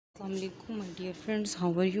Assalamualaikum my dear friends,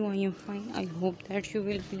 how are you? I am fine. I hope that you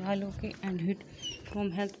will be all okay and hit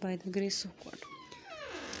from health by the grace of God.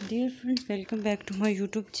 Dear friends, welcome back to my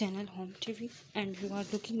YouTube channel Home TV, and you are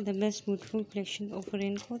looking the best beautiful collection of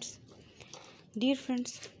raincoats. Dear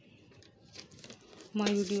friends, my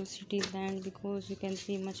video till the end because you can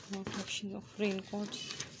see much more collection of raincoats.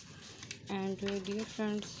 And dear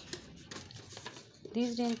friends,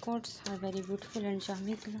 these raincoats are very beautiful and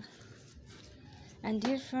charming color. And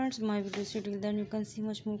dear friends, my video till then you can see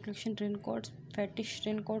much more collection raincoats, fetish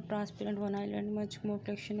raincoat, transparent one island, much more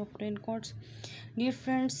collection of raincoats. Dear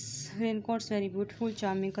friends, raincoats very beautiful,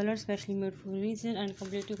 charming color, especially made for reason and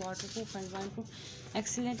completely waterproof and windproof.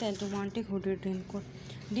 Excellent and romantic hooded raincoat.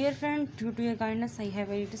 Dear friend, due to your kindness, I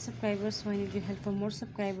have 80 subscribers, so I need your help for more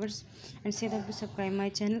subscribers and say that you subscribe my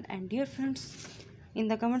channel. And dear friends, in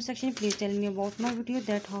the comment section please tell me about my video,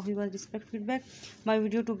 that how you will respect feedback my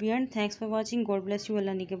video to be end. Thanks for watching. God bless you.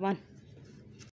 Allah Nigeban.